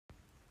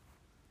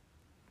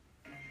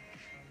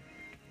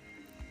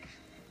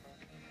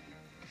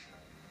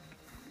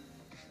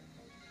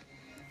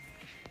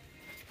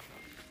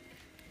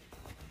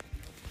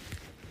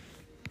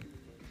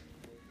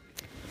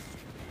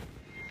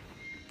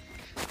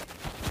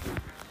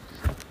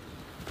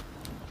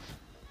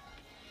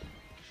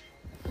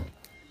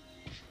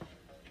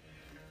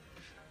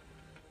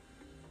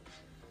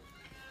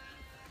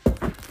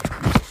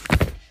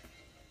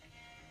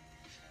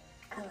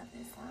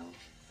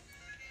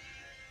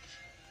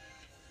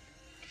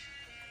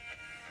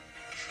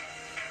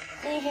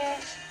Can you hear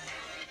it?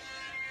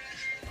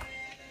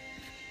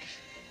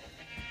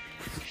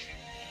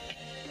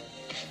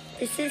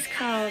 This is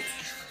called,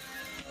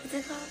 what's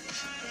it called?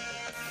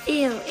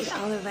 Feel It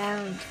All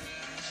Around.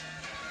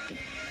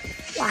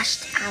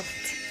 Washed Out.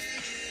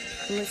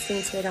 I'm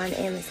listening to it on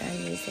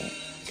Amazon Music.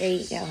 There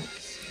you go.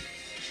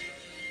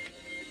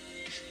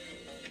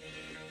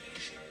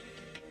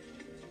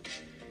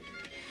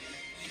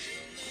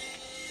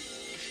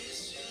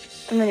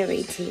 I'm going to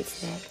read to you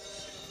today.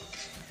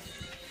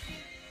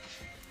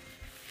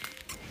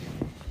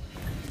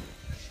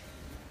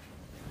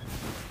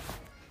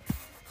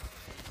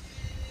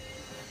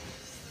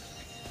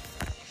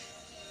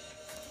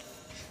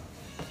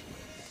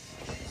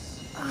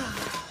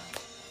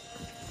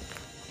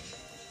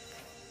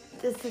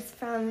 This is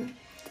from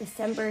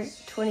December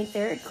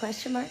 23rd,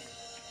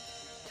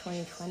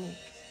 2020.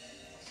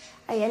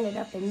 I ended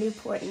up in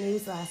Newport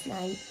News last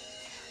night.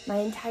 My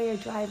entire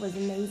drive was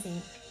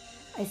amazing.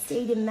 I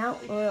stayed in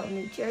Mount Laurel,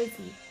 New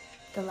Jersey,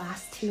 the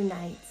last 2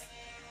 nights.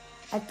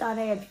 I thought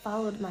I had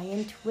followed my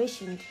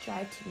intuition to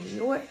drive to New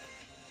York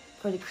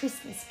for the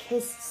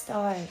Christmas-kissed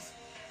stars,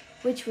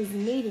 which was the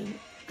meeting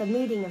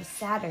of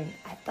Saturn,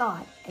 I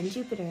thought, and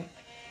Jupiter.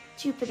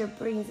 Jupiter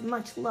brings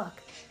much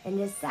luck, and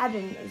as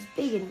Saturn is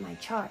big in my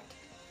chart.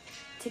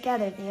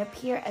 Together they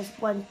appear as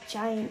one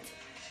giant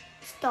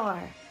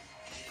star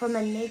from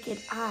a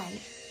naked eye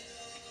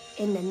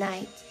in the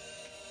night.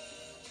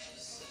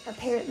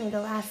 Apparently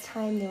the last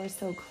time they were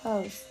so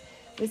close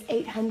was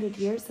 800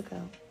 years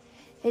ago.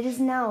 It is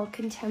now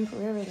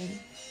contemporarily.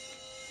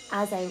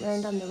 As I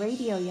learned on the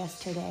radio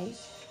yesterday,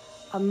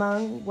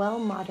 among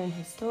modern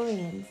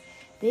historians,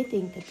 they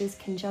think that this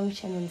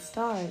conjunction in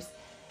stars,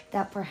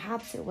 that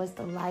perhaps it was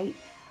the light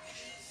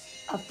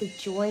of the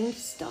joined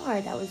star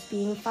that was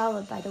being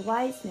followed by the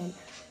wise men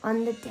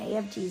on the day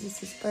of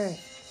Jesus' birth.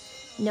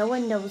 No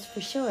one knows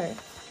for sure,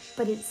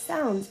 but it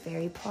sounds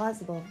very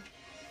plausible.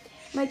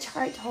 My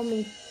chart told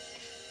me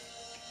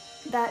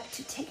that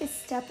to take a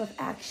step of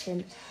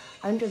action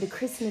under the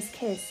Christmas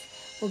kiss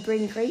will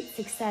bring great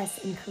success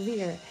in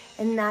career,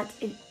 and that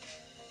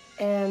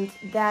in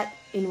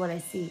what I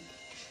seek.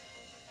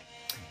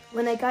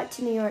 When I got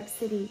to New York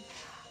City,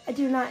 I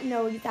do not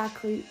know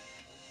exactly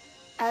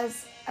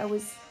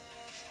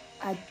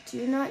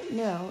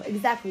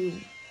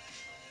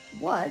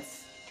what.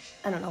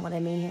 I don't know what I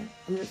mean here.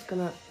 I'm just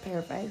going to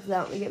paraphrase because I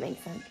don't think it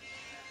makes sense.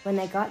 When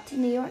I got to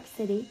New York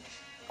City,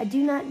 I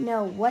do not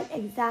know what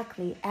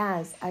exactly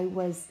as I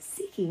was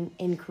seeking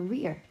in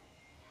career.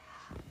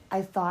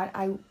 I thought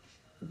I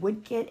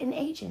would get an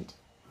agent,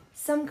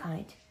 some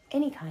kind,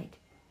 any kind.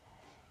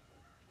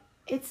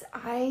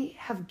 I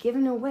have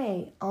given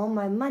away all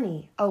my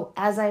money.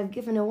 As I have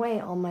given away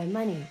all my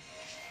money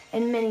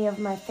and many of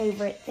my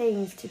favorite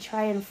things to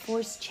try and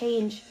force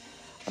change,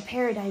 a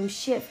paradigm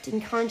shift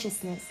in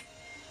consciousness,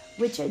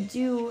 which I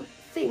do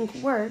think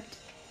worked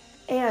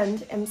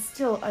and am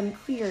still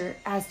unclear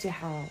as to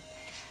how.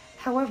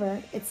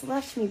 However, it's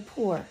left me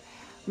poor,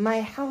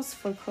 my house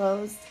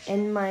foreclosed,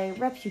 and my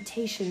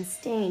reputation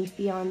stained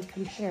beyond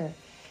compare.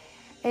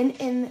 And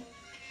in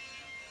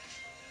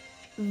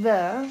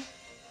the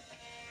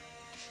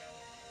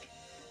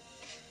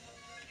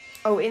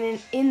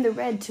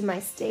red to my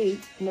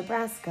state,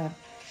 Nebraska,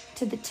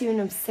 to the tune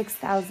of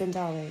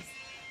 $6,000.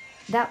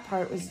 That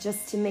part was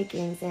just to make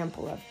an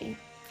example of me.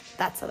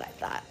 That's what I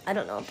thought. I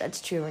don't know if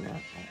that's true or not,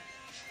 but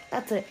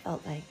that's what it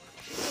felt like.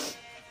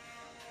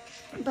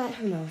 But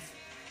who knows?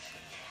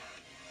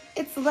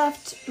 It's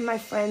left my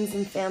friends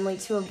and family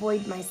to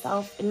avoid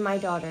myself and my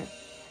daughter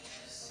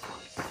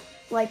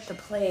like the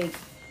plague,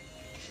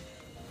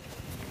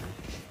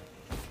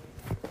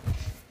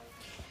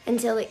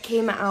 until it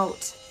came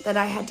out that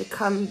I had to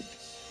come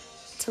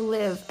to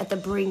live at the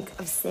brink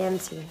of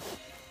sanity.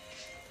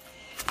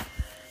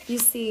 You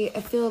see,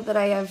 I feel that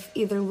I have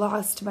either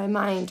lost my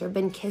mind or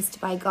been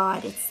kissed by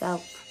God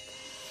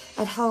itself.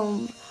 At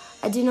home,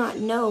 I do not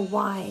know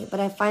why, but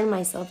I find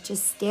myself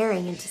just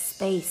staring into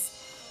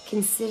space,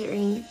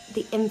 considering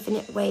the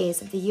infinite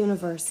ways of the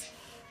universe,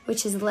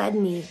 which has led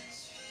me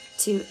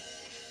to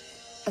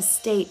a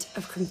state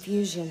of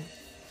confusion.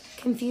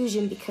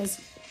 Confusion because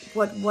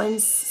what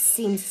once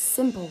seemed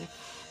simple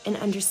and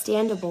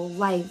understandable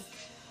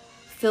life,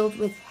 filled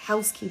with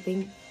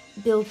housekeeping,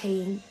 bill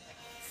paying,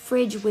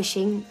 fridge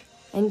wishing,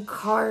 and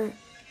car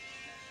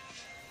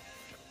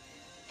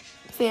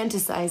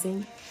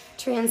fantasizing,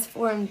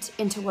 transformed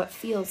into what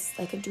feels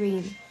like a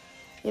dream.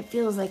 It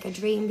feels like a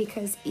dream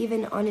because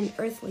even on an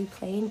earthly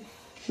plane,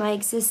 my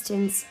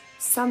existence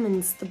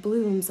summons the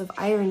blooms of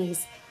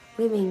ironies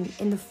living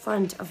in the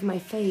front of my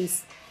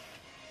face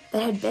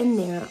that had been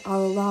there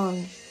all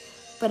along,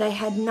 but I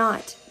had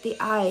not the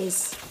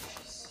eyes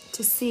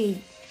to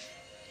see.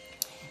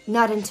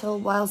 Not until,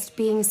 whilst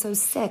being so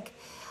sick,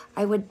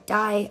 I would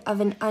die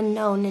of an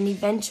unknown and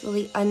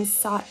eventually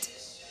unsought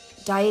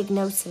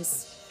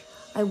diagnosis.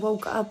 I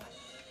woke up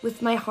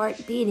with my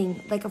heart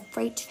beating like a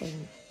freight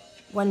train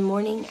one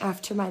morning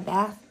after my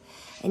bath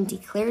and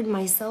declared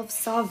myself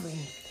sovereign.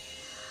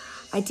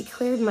 I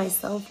declared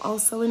myself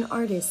also an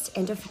artist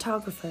and a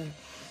photographer,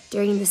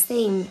 during the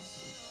same,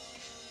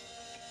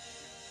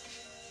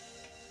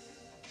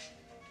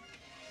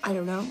 I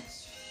don't know,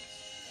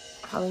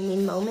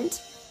 Halloween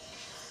moment,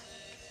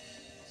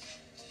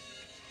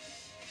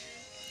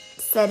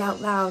 said out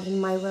loud in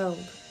my robe,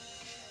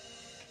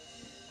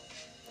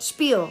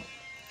 spiel.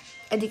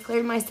 I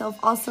declared myself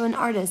also an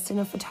artist and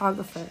a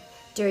photographer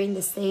during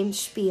the same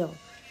spiel,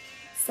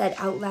 said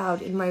out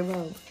loud in my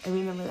robe. I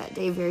remember that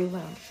day very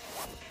well.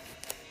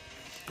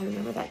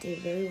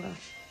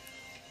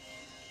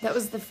 That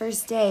was the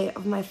first day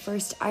of my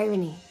first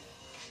irony,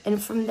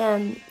 and from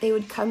then they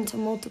would come to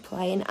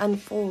multiply and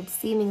unfold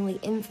seemingly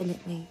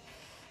infinitely.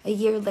 A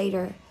year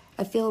later,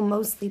 I feel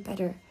mostly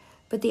better,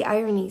 but the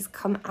ironies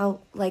come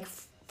out like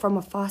from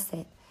a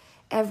faucet.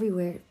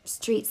 Everywhere,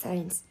 street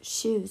signs,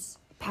 shoes,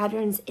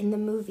 patterns in the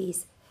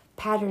movies,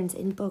 patterns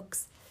in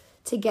books.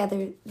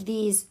 Together,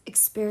 these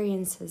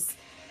experiences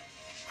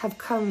have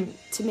come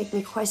to make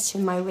me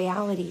question my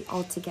reality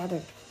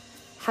altogether.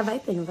 Have I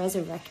been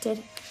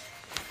resurrected?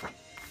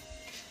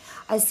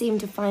 I seem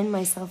to find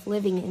myself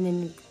living in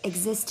an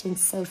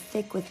existence so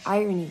thick with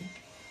irony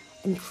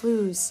and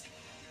clues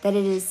that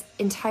it is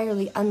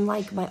entirely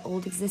unlike my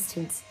old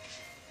existence.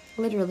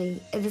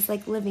 Literally, it is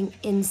like living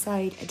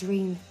inside a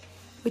dream,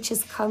 which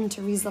has come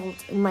to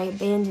result in my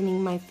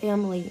abandoning my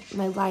family,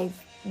 my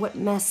life, what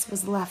mess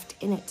was left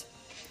in it.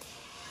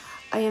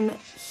 I am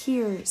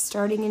here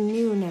starting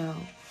anew now,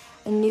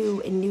 anew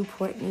in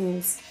Newport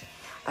News.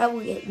 I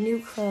will get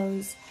new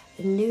clothes,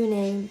 a new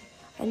name,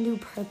 a new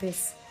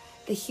purpose.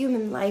 The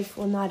human life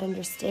will not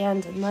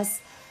understand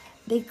unless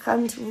they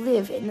come to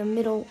live in the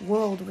middle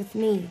world with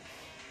me,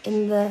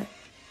 in the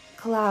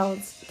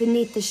clouds,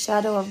 beneath the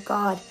shadow of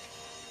God,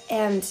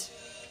 and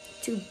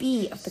to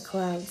be of the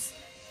clouds.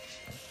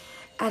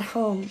 At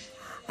home,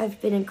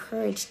 I've been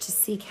encouraged to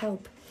seek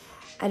help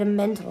at a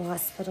mental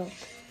hospital,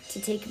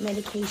 to take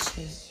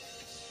medication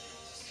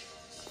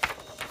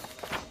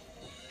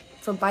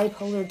for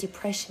bipolar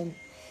depression,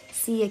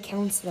 see a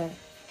counselor,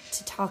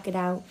 to talk it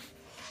out.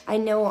 I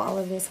know all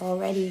of this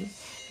already.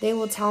 They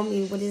will tell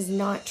me what is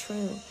not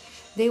true.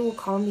 They will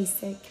call me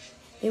sick.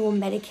 They will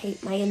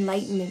medicate my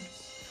enlightenment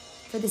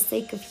for the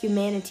sake of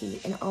humanity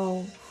and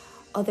all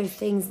other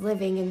things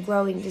living and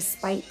growing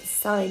despite the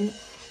sun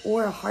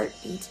or a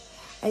heartbeat.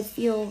 I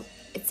feel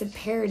it's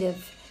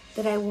imperative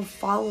that I will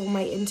follow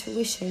my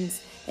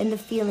intuitions and the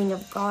feeling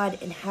of God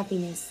and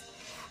happiness.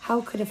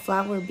 How could a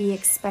flower be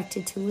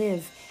expected to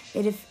live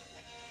if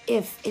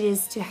it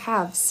is to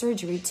have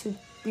surgery to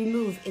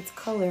remove its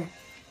color?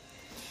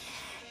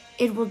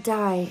 It will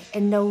die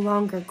and no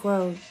longer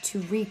grow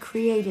to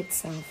recreate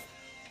itself.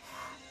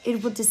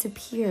 It will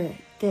disappear,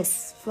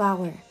 this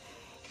flower,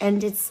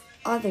 and its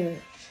other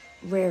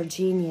rare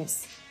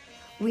genius.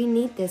 We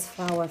need this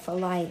flower for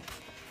life.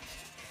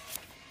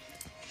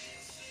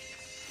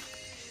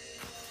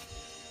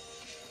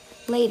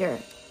 Later,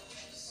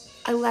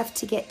 I left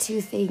to get two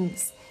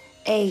things.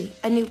 A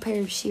new pair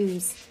of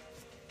shoes.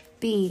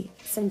 B,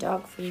 some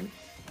dog food.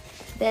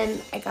 Then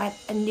I got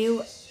a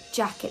new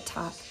jacket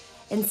top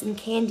and some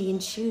candy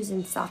and shoes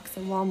and socks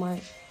in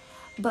Walmart.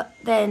 But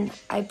then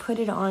I put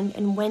it on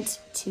and went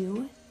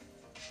to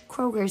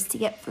Kroger's to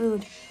get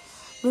food.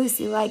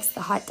 Lucy likes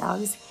the hot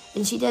dogs,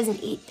 and she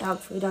doesn't eat dog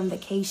food on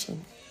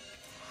vacation.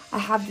 I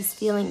have this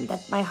feeling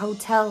that my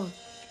hotel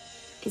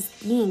is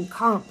being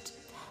comped.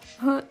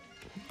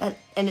 That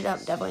ended up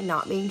definitely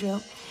not being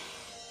true.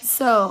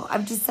 So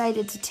I've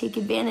decided to take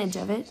advantage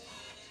of it,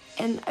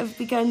 and I've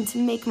begun to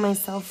make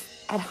myself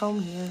at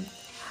home here.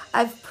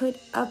 I've put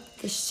up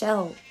the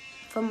shell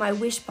from my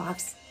wish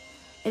box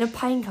in a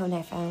pine cone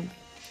I found.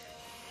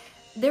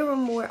 There were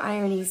more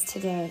ironies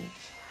today.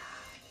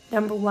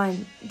 Number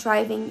one,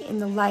 driving in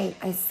the light,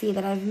 I see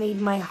that I've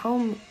made my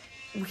home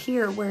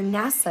here where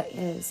NASA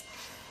is,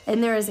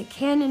 and there is a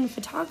Canon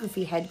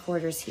photography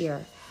headquarters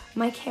here.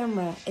 My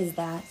camera is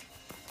that.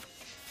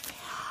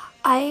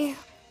 I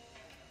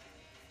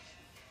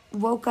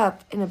woke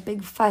up in a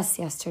big fuss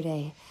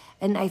yesterday,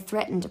 and I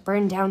threatened to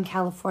burn down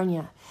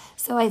California.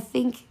 So I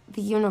think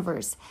the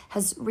universe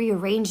has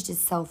rearranged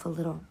itself a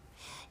little.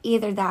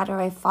 Either that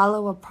or I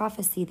follow a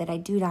prophecy that I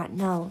do not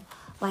know,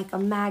 like a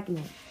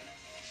magnet.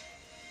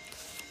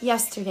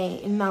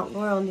 Yesterday in Mount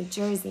Laurel, New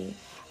Jersey,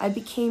 I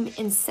became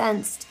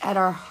incensed at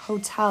our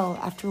hotel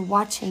after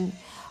watching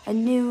a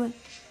new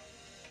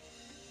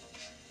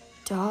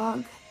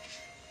dog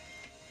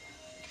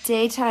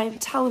daytime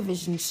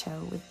television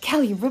show with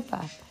Kelly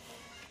Ripa,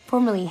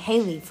 formerly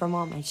Haley from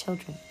All My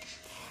Children,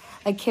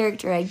 a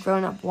character I'd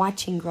grown up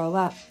watching grow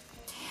up.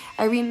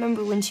 I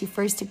remember when she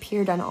first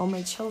appeared on All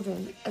My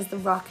Children as the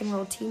rock and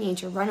roll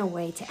teenager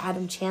runaway to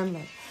Adam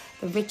Chandler,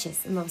 the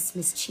richest and most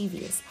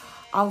mischievous,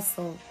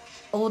 also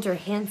older,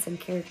 handsome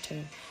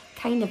character.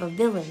 Kind of a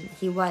villain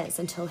he was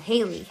until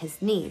Haley,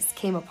 his niece,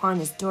 came upon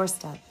his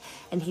doorstep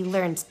and he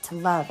learned to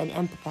love and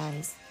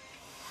empathize.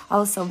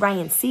 Also,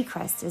 Ryan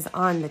Seacrest is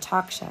on the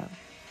talk show.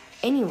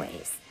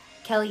 Anyways,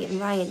 Kelly and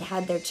Ryan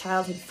had their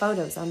childhood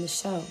photos on the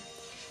show.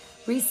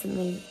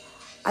 Recently,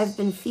 I've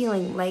been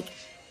feeling like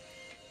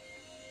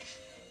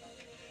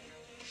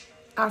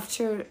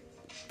after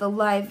the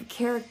live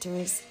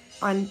characters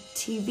on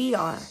TV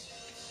are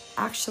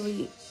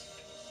actually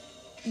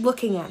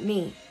looking at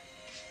me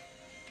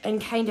and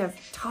kind of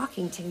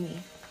talking to me.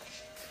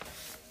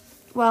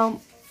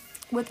 Well,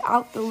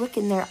 without the look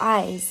in their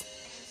eyes,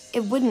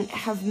 it wouldn't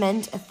have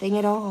meant a thing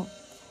at all.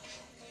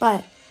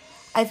 But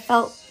I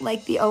felt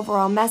like the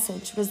overall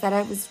message was that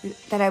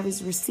I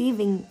was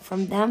receiving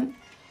from them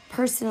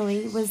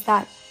personally was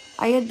that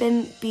I had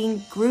been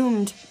being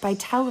groomed by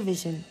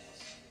television,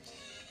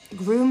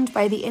 groomed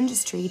by the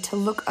industry to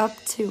look up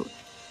to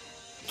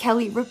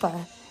Kelly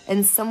Ripa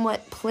and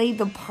somewhat play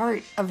the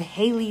part of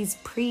Haley's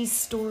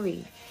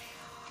pre-story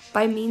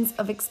by means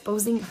of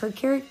exposing her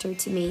character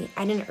to me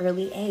at an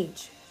early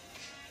age.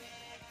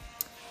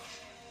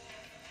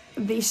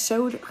 They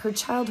showed her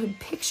childhood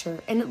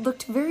picture, and it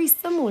looked very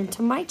similar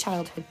to my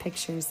childhood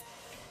pictures.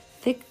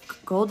 Thick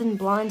golden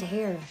blonde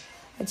hair,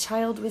 a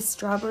child with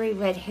strawberry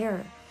red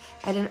hair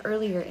at an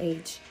earlier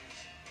age.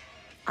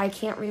 I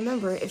can't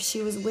remember if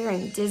she was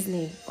wearing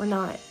Disney or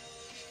not.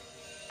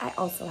 I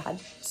also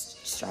had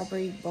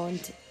strawberry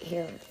blonde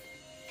hair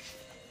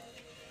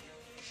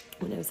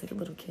when I was like a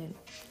little kid.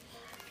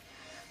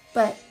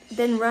 But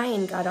then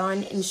Ryan got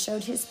on and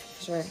showed his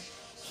picture.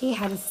 He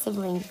had a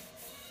sibling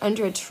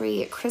under a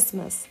tree at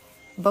Christmas,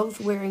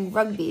 both wearing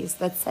rugbies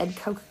that said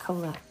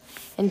Coca-Cola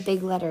in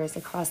big letters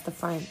across the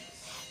front.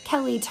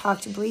 Kelly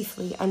talked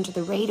briefly under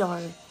the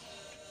radar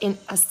in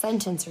a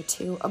sentence or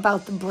two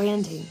about the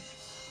branding.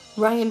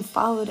 Ryan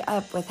followed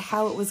up with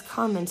how it was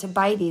common to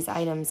buy these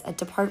items at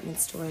department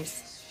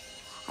stores.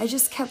 I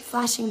just kept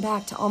flashing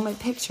back to all my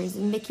pictures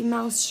in Mickey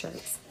Mouse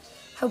shirts,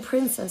 how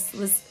Princess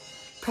was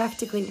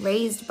practically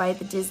raised by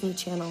the Disney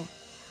Channel.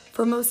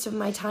 For most of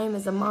my time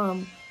as a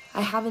mom,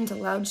 I haven't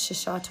allowed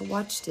Shisha to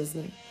watch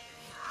Disney.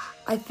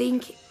 I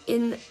think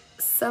in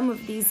some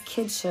of these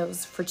kid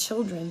shows for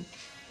children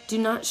do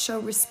not show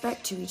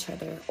respect to each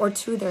other or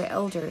to their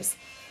elders.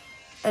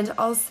 And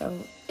also,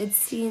 it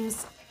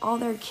seems all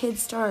their kid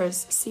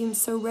stars seem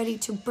so ready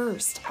to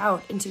burst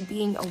out into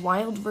being a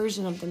wild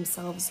version of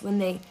themselves when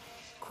they,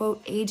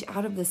 quote, age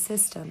out of the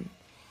system.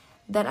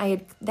 That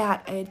I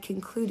had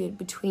concluded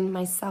between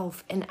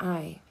myself and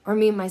I, or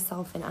me,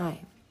 myself, and I.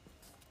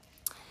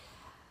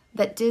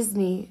 That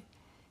Disney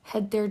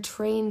had them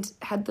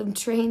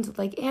trained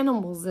like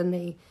animals,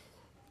 and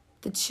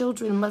the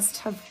children must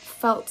have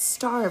felt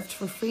starved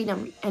for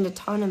freedom and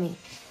autonomy.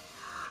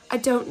 I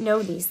don't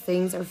know these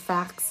things or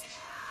facts.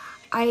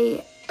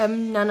 I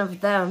am none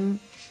of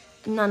them,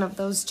 none of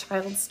those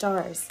child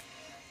stars.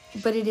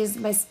 But it is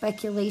my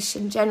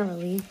speculation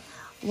generally,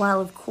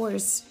 while of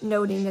course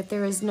noting that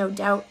there is no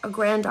doubt a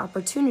grand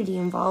opportunity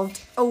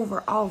involved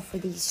overall for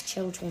these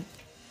children.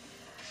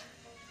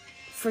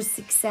 For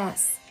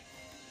success.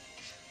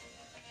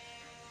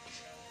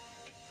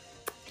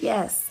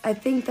 Yes, I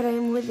think that I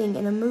am living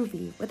in a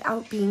movie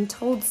without being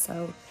told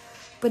so,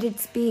 but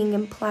it's being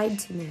implied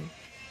to me.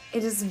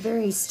 It is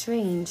very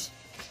strange,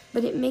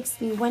 but it makes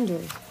me wonder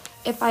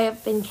if I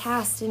have been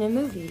cast in a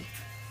movie.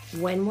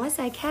 When was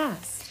I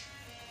cast?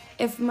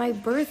 If my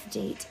birth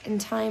date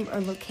and time or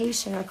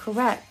location are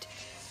correct,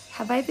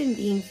 have I been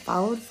being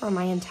followed for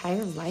my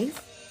entire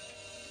life?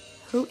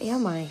 Who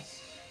am I?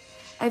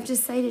 I've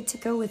decided to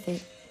go with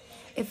it.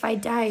 If I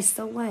die,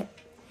 so what?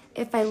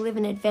 If I live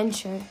an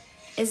adventure,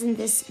 isn't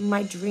this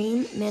my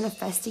dream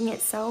manifesting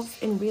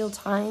itself in real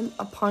time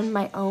upon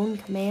my own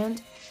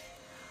command?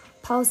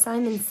 Paul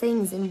Simon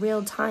sings in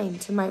real time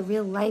to my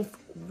real life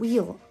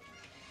wheel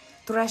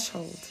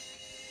threshold.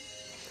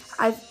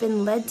 I've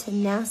been led to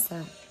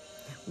NASA.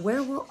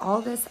 Where will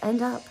all this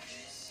end up?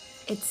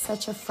 It's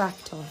such a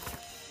fractal.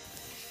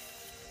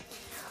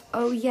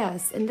 Oh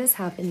yes, and this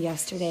happened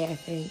yesterday, I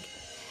think.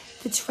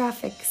 The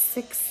traffic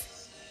six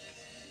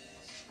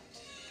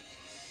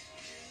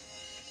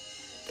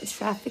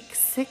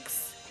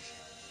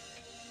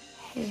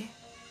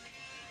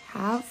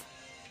have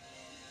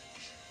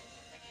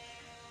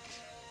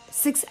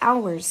 6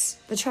 hours.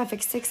 The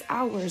traffic 6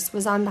 hours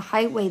was on the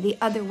highway the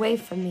other way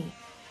from me.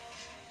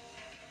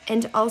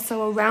 And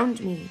also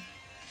around me.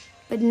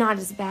 But not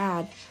as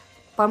bad.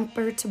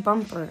 Bumper to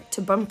bumper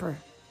to bumper.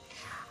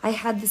 I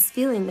had this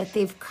feeling that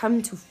they've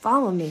come to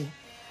follow me.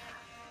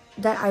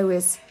 That I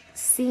was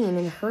seen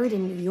and heard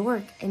in New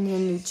York and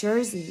in New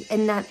Jersey.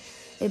 And that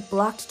it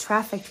blocked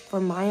traffic for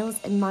miles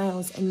and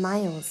miles and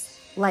miles.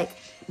 Like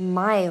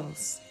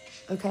miles.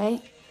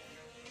 Okay?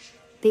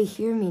 They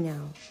hear me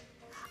now.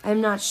 I'm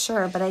not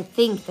sure, but I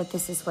think that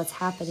this is what's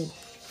happening.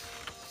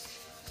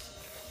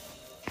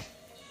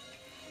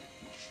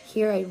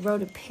 Here I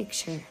wrote a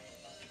picture.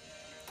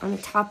 On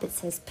the top it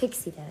says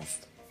pixie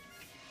dust.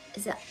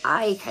 It's an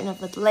eye kind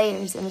of with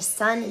layers and a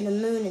sun and the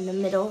moon in the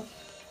middle.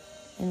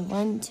 And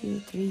 1, 2,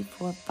 3,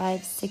 4,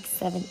 5, 6,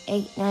 7,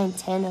 8, 9,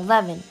 10,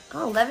 11.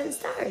 Oh, 11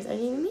 stars. I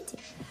didn't even mean to.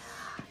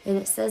 And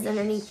it says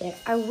underneath it,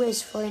 I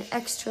wish for an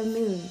extra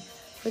moon.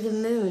 For the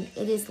moon,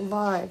 it is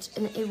large,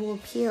 and it will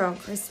appear on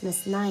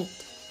Christmas night.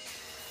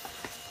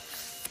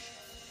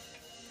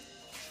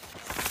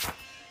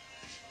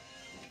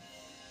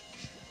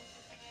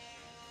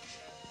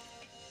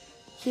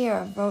 Here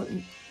I wrote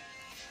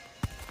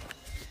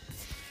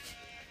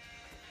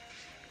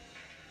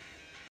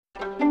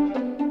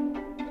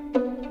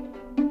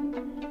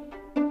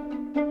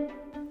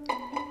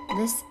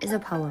is a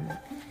poem.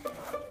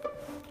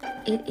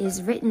 It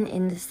is written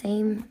in the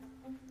same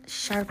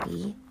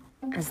Sharpie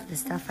as the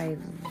stuff I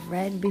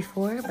read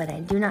before, but I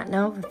do not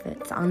know if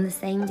it's on the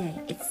same day.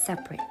 It's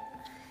separate.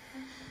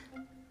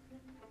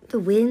 The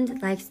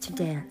wind likes to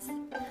dance.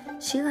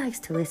 She likes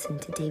to listen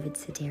to David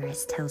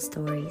Sedaris tell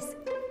stories.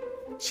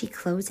 She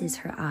closes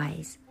her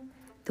eyes.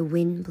 The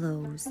wind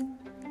blows.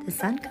 The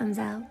sun comes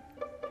out.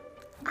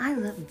 I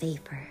love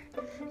vapor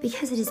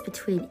because it is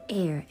between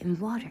air and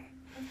water.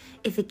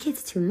 If it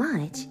gets too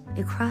much,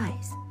 it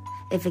cries.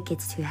 If it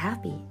gets too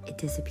happy, it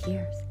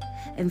disappears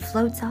and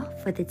floats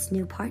off with its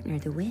new partner,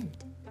 the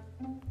wind.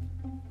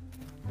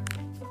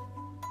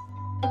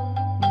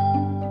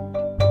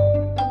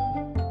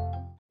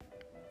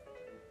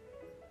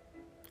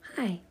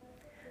 Hi.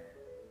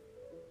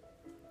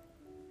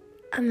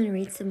 I'm going to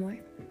read some more.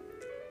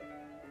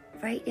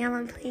 Right now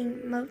I'm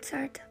playing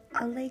Mozart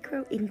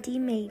Allegro in D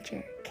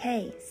major,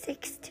 K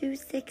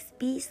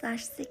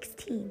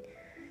 626B/16,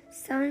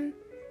 Sun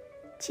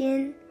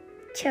Jin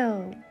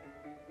Cho.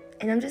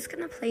 And I'm just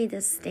going to play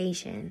this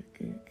station,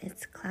 and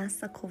it's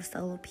classical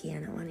solo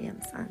piano on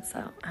Amazon,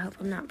 so I hope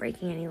I'm not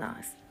breaking any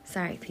laws.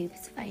 Sorry,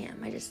 peeps, if I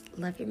am. I just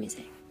love your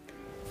music.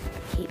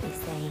 Keep me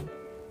sane.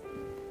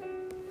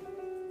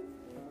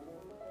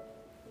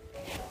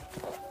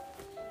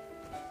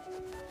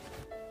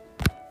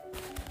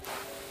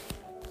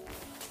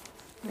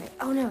 Right.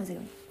 Oh, no, is it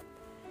going?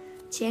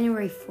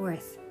 January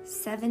 4th,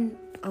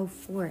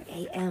 7:04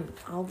 a.m.,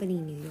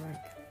 Albany, New York.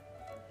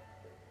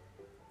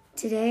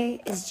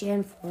 Today is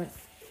Jan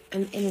 4th.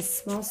 I'm in a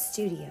small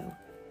studio,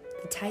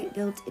 the type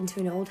built into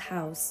an old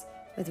house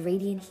with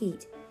radiant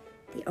heat.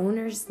 The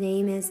owner's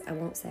name is, I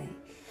won't say,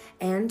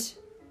 and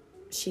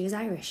she is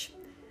Irish.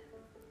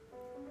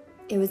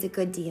 It was a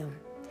good deal.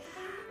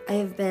 I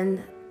have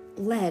been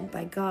led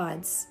by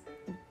God's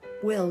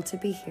will to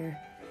be here.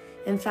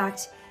 In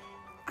fact,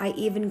 I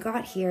even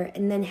got here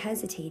and then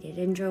hesitated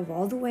and drove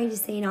all the way to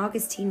St.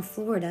 Augustine,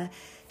 Florida,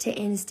 to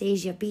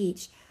Anastasia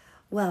Beach,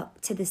 well,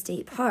 to the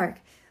state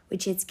park,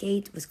 which its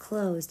gate was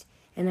closed,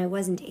 and I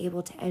wasn't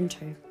able to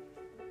enter.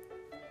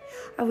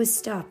 I was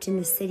stopped in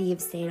the city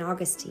of St.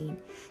 Augustine,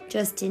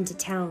 just into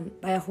town,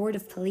 by a horde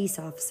of police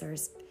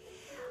officers.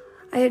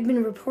 I had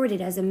been reported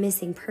as a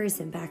missing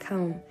person back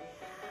home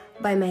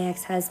by my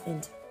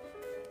ex-husband.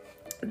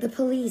 The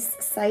police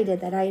cited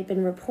that it had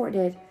been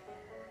reported,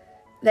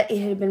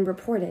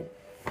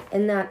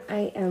 and that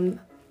I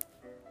am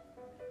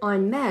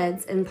on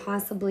meds and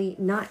possibly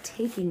not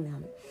taking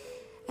them,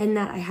 and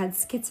that I had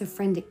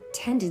schizophrenic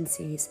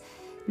tendencies,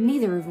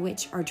 neither of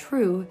which are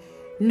true,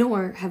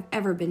 nor have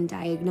ever been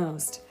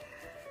diagnosed.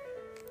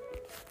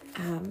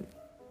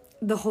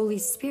 The Holy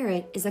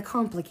Spirit is a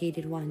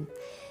complicated one.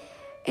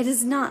 It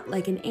is not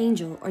like an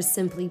angel or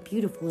simply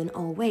beautiful in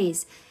all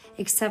ways,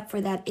 except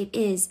for that it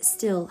is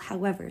still,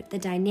 however, the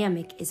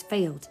dynamic is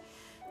failed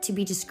to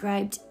be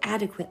described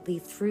adequately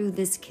through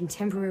this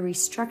contemporary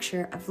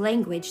structure of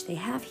language they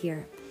have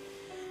here.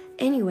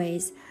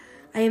 Anyways,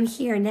 I am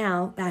here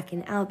now, back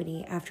in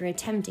Albany, after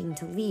attempting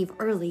to leave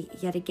early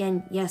yet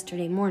again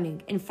yesterday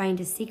morning and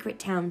find a secret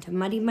town to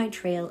muddy my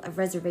trail of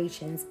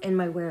reservations and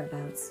my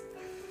whereabouts.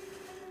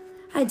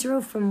 I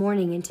drove from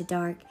morning into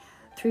dark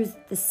through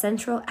the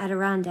central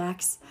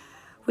Adirondacks,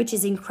 which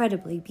is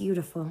incredibly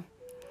beautiful.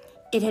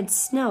 It had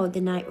snowed the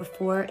night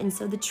before, and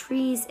so the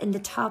trees and the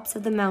tops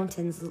of the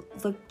mountains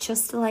looked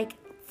just like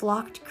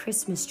flocked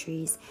Christmas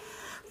trees,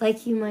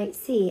 like you might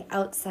see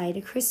outside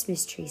a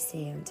Christmas tree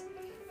stand.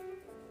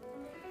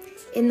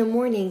 In the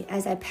morning,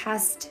 as I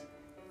passed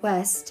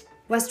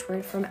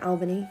westward from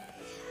Albany,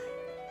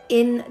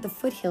 in the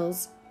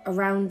foothills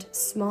around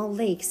small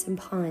lakes and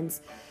ponds,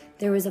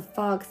 there was a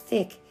fog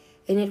thick,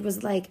 and it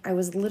was like I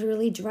was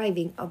literally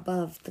driving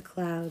above the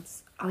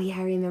clouds. Oh yeah,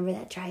 I remember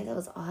that drive. That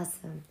was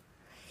awesome.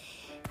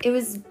 It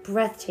was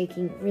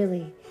breathtaking,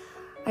 really.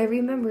 I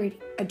remembered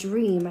a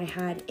dream I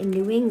had in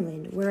New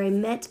England where I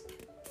met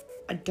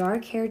a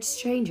dark-haired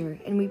stranger,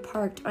 and we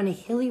parked on a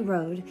hilly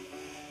road,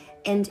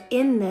 and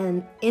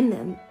then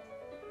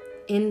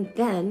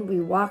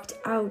we walked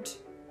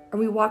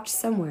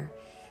somewhere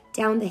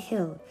down the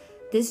hill.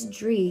 This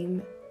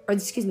drive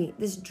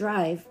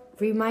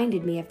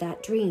reminded me of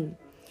that dream.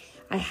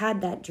 I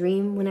had that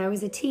dream when I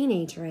was a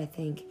teenager, I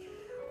think.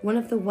 One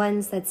of the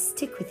ones that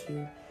stick with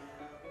you.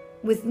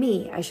 With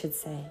me, I should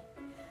say.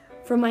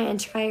 For my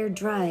entire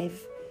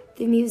drive,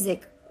 the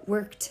music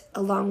worked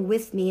along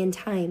with me in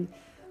time,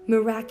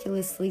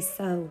 miraculously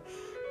so,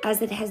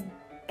 as it has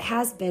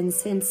been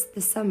since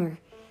the summer.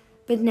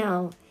 But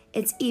now,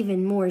 it's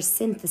even more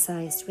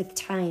synthesized with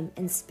time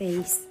and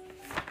space.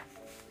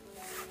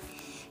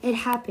 It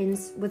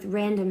happens with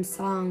random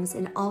songs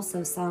and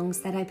also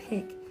songs that I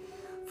pick.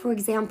 For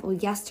example,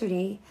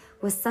 yesterday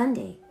was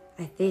Sunday,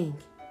 I think.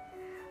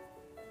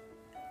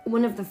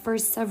 One of the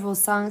first several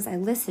songs I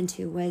listened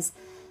to was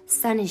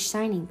Sun is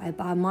Shining by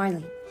Bob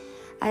Marley.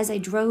 As I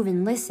drove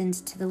and listened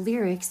to the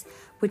lyrics,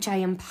 which I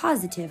am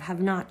positive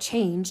have not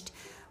changed,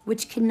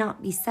 which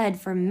cannot be said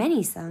for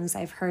many songs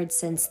I've heard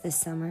since this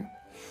summer,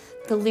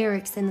 The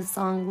lyrics in the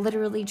song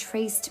literally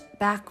traced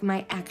back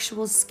my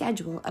actual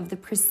schedule of the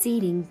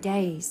preceding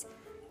days.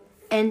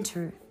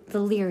 Enter the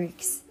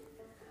lyrics.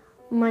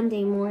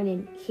 Monday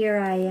morning, here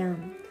I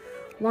am.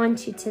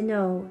 Want you to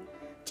know,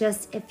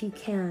 just if you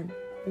can,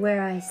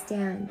 where I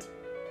stand.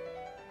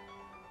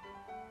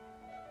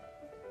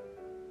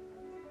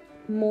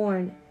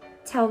 Morn,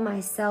 tell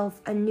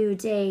myself a new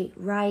day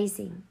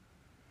rising.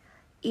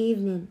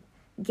 Evening,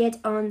 get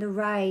on the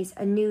rise,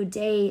 a new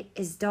day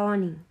is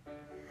dawning.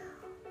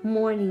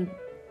 Morning,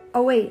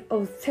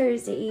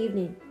 Thursday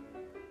evening.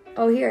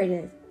 Here it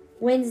is.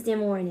 Wednesday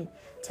morning,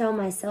 tell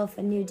myself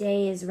a new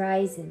day is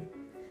rising.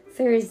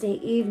 Thursday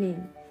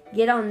evening,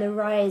 get on the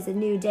rise, a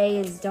new day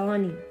is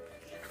dawning.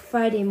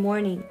 Friday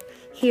morning,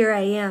 here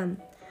I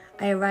am.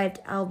 I arrived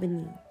at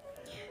Albany.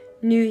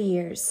 New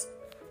Year's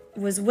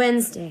was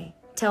Wednesday.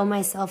 Tell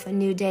myself a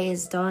new day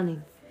is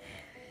dawning.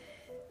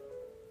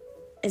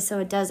 And so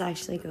it does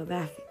actually go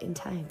back in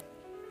time.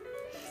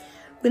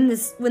 When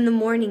the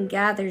morning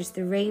gathers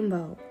the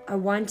rainbow, I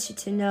want you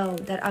to know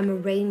that I'm a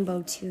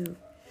rainbow too.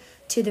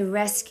 To the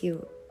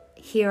rescue,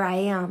 here I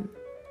am.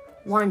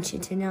 Want you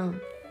to know.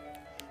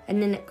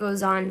 And then it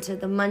goes on to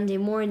the Monday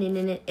morning,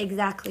 and it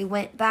exactly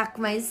went back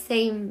my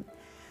same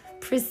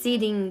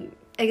preceding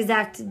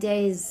exact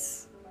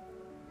days,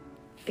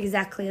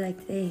 exactly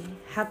like they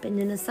happened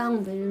in a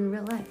song, but in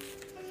real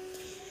life.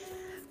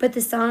 But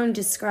the song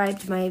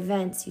described my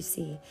events, you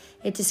see.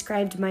 It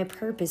described my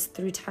purpose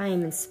through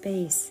time and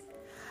space.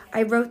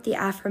 I wrote the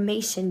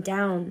affirmation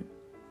down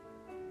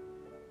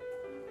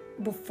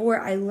before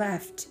I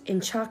left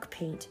in chalk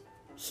paint.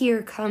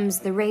 Here comes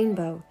the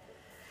rainbow.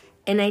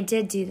 And I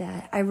did do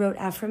that. I wrote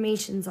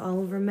affirmations all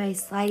over my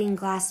sliding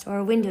glass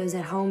door windows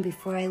at home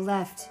before I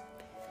left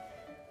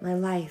my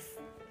life.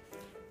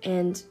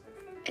 And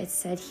it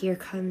said, here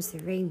comes the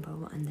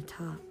rainbow on the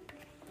top.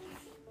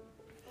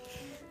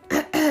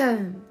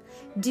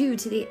 Due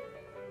to the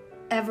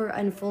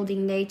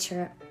ever-unfolding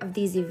nature of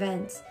these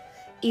events,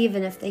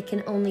 even if they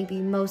can only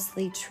be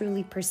mostly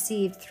truly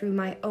perceived through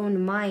my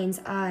own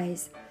mind's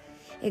eyes,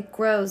 it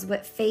grows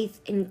what faith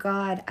in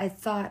God I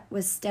thought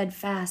was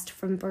steadfast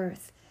from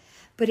birth,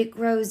 but it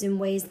grows in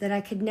ways that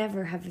I could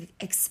never have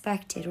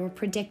expected or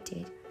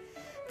predicted.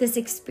 This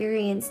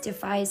experience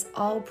defies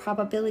all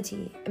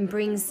probability and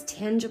brings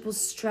tangible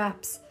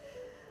straps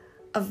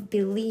of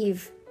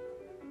belief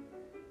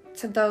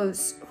to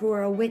those who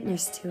are a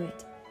witness to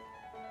it.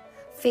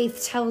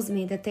 Faith tells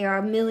me that there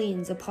are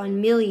millions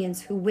upon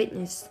millions who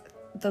witness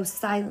those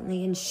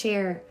silently and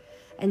share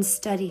and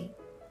study.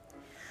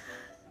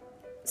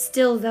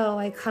 Still, though,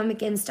 I come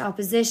against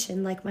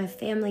opposition like my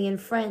family and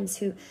friends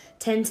who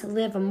tend to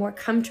live more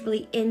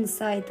comfortably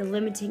inside the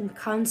limiting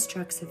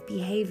constructs of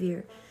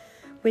behavior,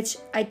 which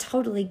I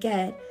totally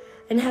get,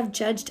 and have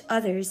judged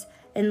others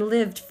and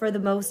lived for the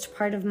most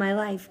part of my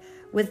life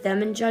with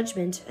them in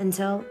judgment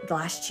until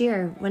last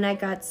year when I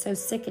got so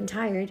sick and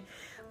tired,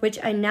 which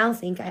I now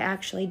think I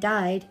actually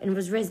died and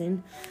was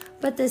risen.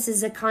 But this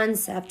is a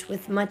concept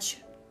with much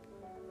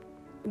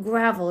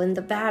gravel in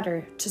the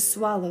batter to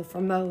swallow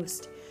for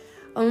most.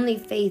 Only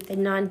faith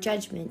and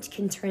non-judgment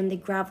can turn the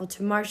gravel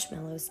to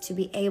marshmallows to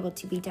be able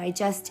to be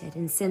digested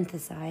and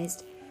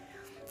synthesized,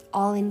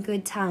 all in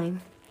good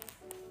time.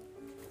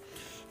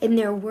 In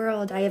their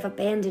world, I have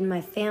abandoned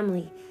my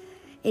family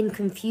in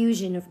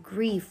confusion of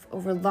grief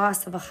over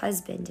loss of a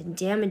husband and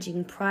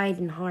damaging pride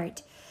and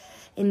heart.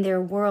 In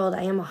their world,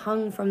 I am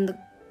hung from the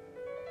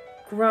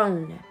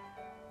grown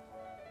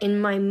in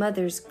my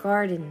mother's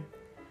garden.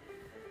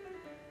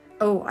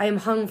 I am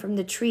hung from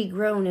the tree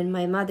grown in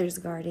my mother's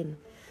garden,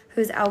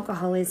 whose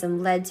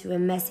alcoholism led to a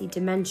messy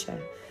dementia,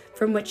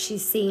 from which she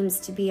seems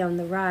to be on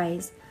the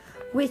rise,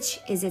 which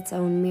is its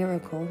own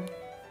miracle.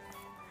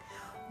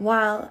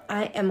 While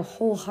I am a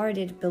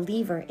wholehearted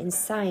believer in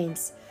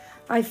science,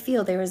 I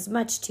feel there is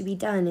much to be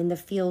done in the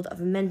field of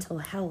mental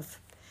health.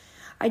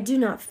 I do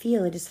not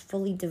feel it is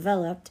fully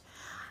developed,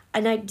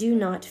 and I do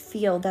not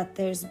feel that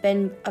there's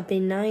been a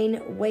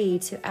benign way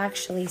to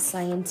actually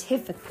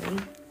scientifically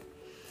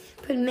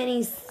put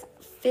many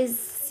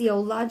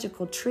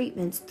physiological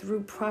treatments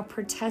through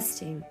proper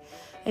testing,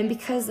 and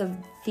because of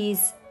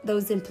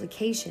those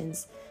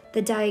implications,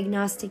 the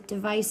diagnostic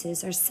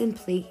devices are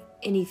simply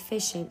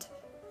inefficient.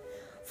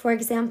 For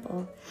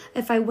example,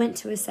 if I went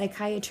to a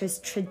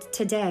psychiatrist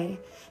today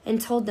and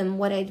told them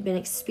what I'd been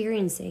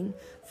experiencing,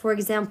 for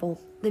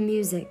example, the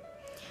music,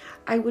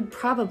 I would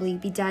probably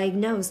be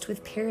diagnosed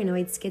with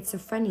paranoid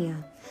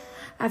schizophrenia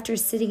after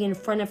sitting in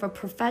front of a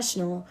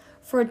professional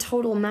for a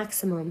total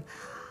maximum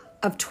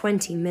of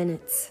 20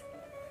 minutes.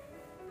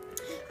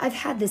 I've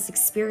had this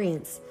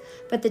experience,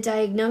 but the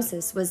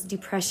diagnosis was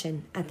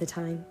depression at the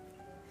time.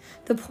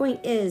 The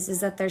point is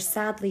that there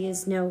sadly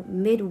is no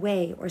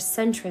midway or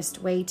centrist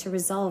way to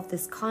resolve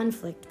this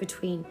conflict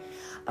between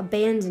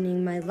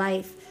abandoning my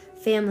life,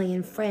 family,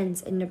 and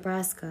friends in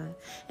Nebraska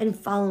and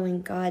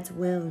following God's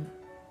will.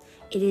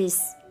 It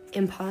is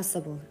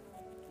impossible.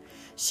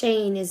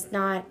 Shane is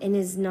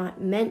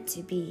not meant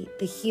to be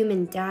the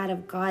human dad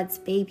of God's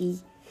baby.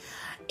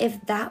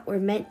 If that were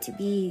meant to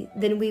be,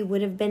 then we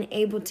would have been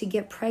able to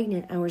get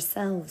pregnant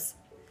ourselves.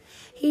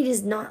 He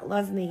does not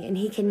love me, and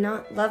he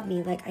cannot love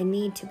me like I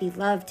need to be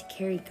loved to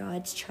carry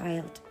God's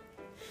child.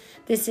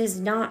 This is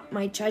not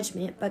my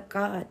judgment, but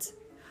God's.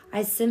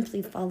 I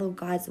simply follow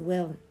God's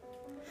will.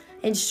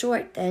 In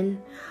short,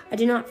 then, I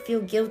do not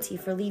feel guilty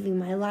for leaving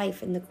my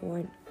life in the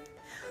corn.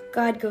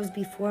 God goes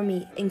before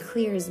me and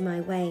clears my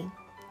way.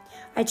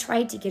 I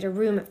tried to get a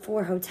room at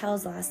 4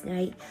 hotels last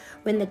night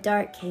when the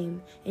dark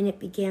came and it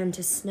began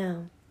to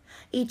snow.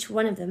 Each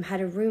one of them had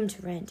a room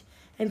to rent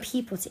and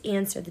people to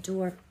answer the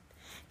door.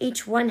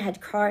 Each one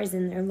had cars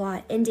in their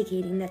lot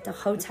indicating that the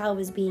hotel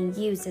was being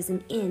used as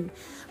an inn,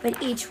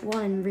 but each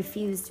one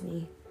refused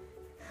me.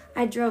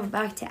 I drove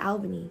back to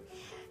Albany,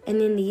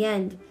 and in the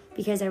end,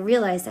 because I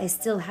realized I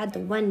still had the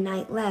one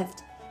night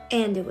left,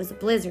 and it was a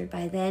blizzard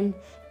by then,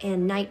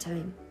 and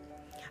nighttime,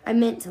 I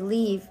meant to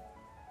leave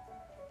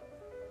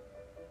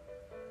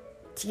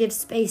to give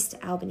space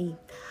to Albany.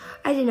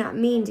 I did not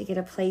mean to get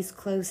a place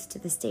close to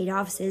the state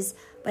offices,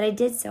 but I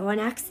did so on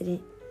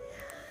accident.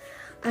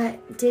 I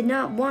did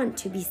not want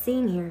to be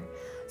seen here,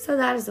 so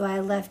that is why I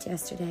left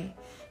yesterday,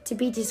 to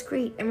be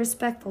discreet and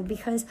respectful,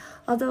 because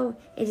although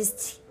it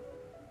is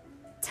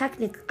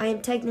I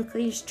am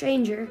technically a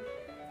stranger,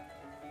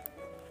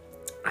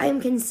 I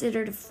am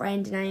considered a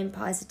friend, and I am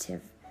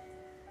positive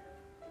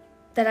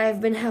that I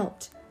have been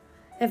helped,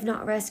 if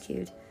not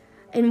rescued,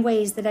 in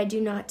ways that I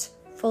do not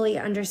fully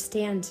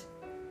understand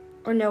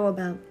or know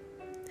about.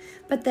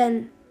 But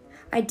then,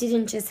 I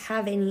didn't just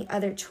have any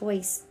other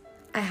choice.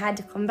 I had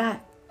to come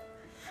back.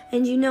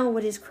 And you know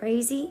what is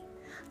crazy?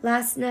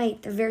 Last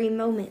night, the very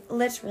moment,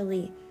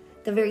 literally,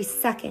 the very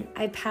second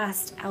I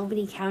passed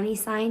Albany County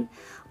sign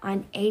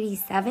on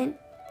 87,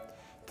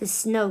 the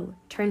snow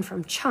turned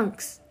from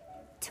chunks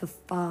to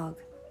fog.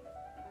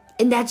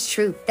 And that's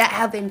true. That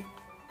happened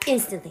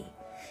instantly.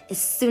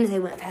 As soon as I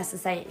went past the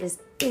sign, it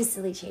just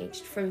instantly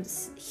changed from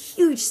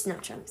huge snow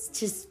chunks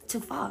just to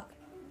fog.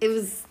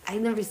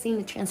 I've never seen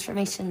a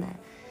transformation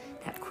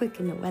that quick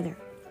in the weather.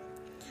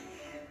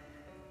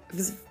 It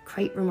was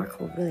quite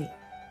remarkable, really.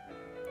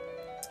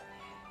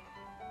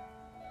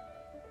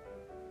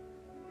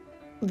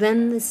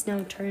 Then the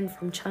snow turned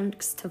from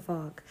chunks to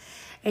fog,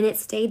 and it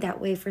stayed that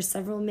way for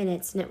several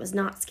minutes, and it was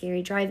not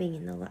scary driving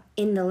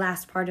in the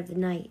last part of the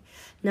night,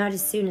 not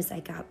as soon as I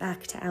got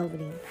back to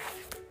Albany.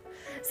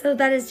 So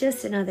that is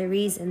just another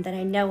reason that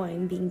I know I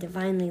am being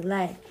divinely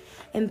led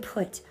and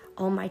put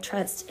all my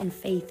trust and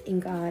faith in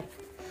God.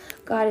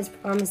 God has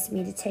promised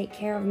me to take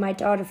care of my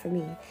daughter for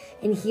me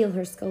and heal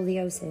her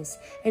scoliosis,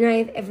 and I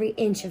have every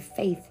inch of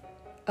faith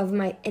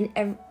and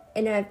I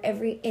have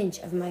every inch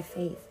of my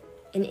faith,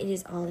 and it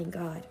is all in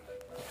God.